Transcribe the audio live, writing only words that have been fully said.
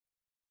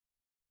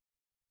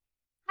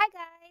Hi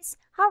guys,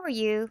 how are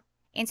you?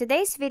 In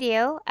today's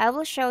video, I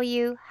will show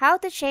you how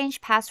to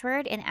change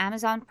password in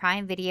Amazon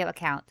Prime Video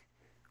account.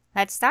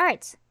 Let's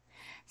start.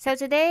 So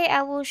today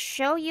I will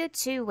show you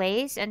two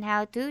ways on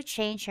how to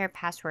change your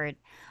password.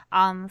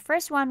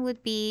 First one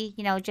would be,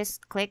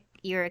 just click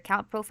your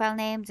account profile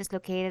name, just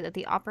located at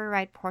the upper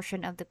right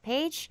portion of the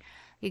page.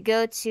 You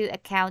go to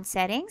account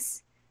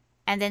settings.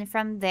 And then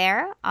from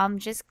there,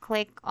 just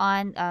click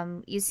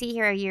on you see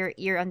here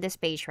you're on this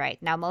page right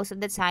now. Most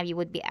of the time you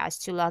would be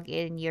asked to log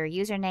in your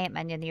username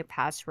and then your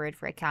password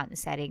for account and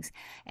settings,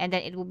 and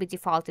then it will be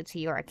defaulted to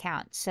your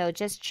account. So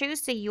just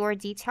choose the your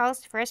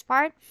details first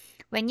part.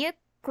 When you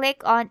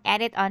click on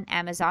edit on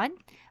Amazon,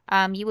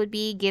 you would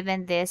be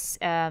given this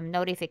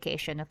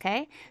notification.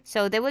 Okay,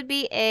 so there would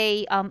be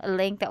a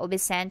link that will be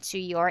sent to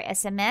your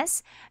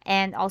SMS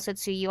and also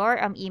to your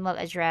email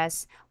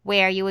address,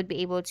 where you would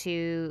be able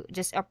to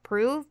just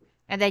approve,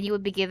 and then you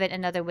would be given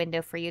another window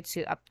for you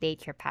to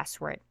update your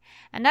password.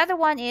 Another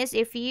one is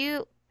if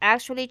you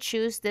actually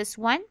choose this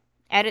one,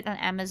 edit on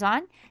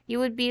Amazon, you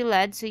would be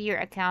led to your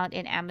account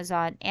in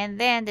Amazon, and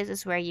then this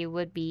is where you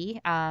would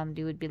be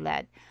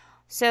led.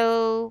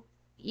 So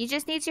you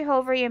just need to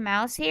hover your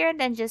mouse here and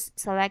then just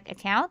select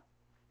account.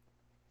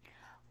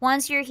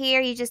 Once you're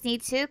here, you just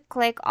need to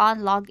click on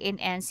login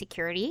and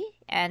security.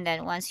 And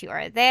then once you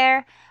are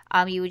there,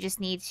 you would just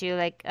need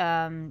to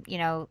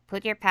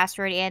put your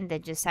password in,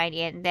 then just sign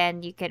in.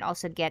 Then you can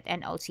also get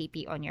an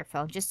OTP on your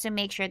phone just to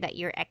make sure that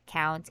your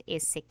account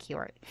is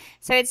secured.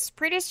 So it's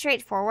pretty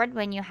straightforward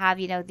when you have,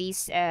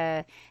 these,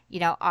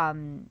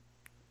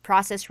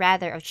 process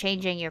rather of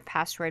changing your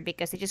password,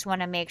 because they just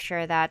want to make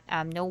sure that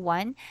no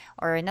one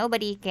or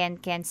nobody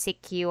can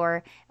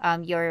secure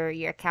your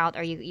account,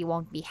 or you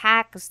won't be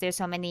hacked, because there's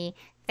so many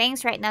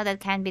things right now that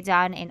can be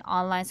done in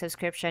online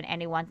subscription.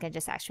 Anyone can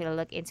just actually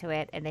look into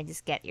it and then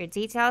just get your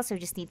details, so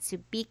just need to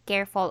be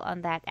careful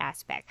on that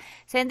aspect.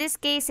 So in this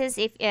cases,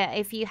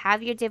 if you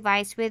have your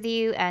device with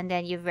you and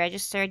then you've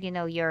registered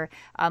your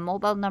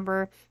mobile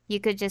number, you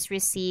could just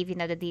receive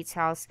the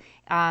details,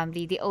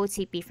 the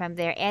OTP from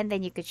there, and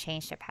then you could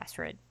change the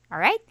password. All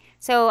right.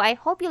 So I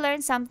hope you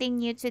learned something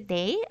new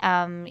today.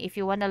 If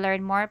you want to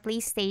learn more,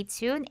 please stay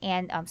tuned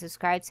and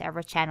subscribe to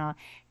our channel.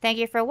 Thank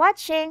you for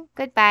watching.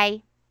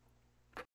 Goodbye.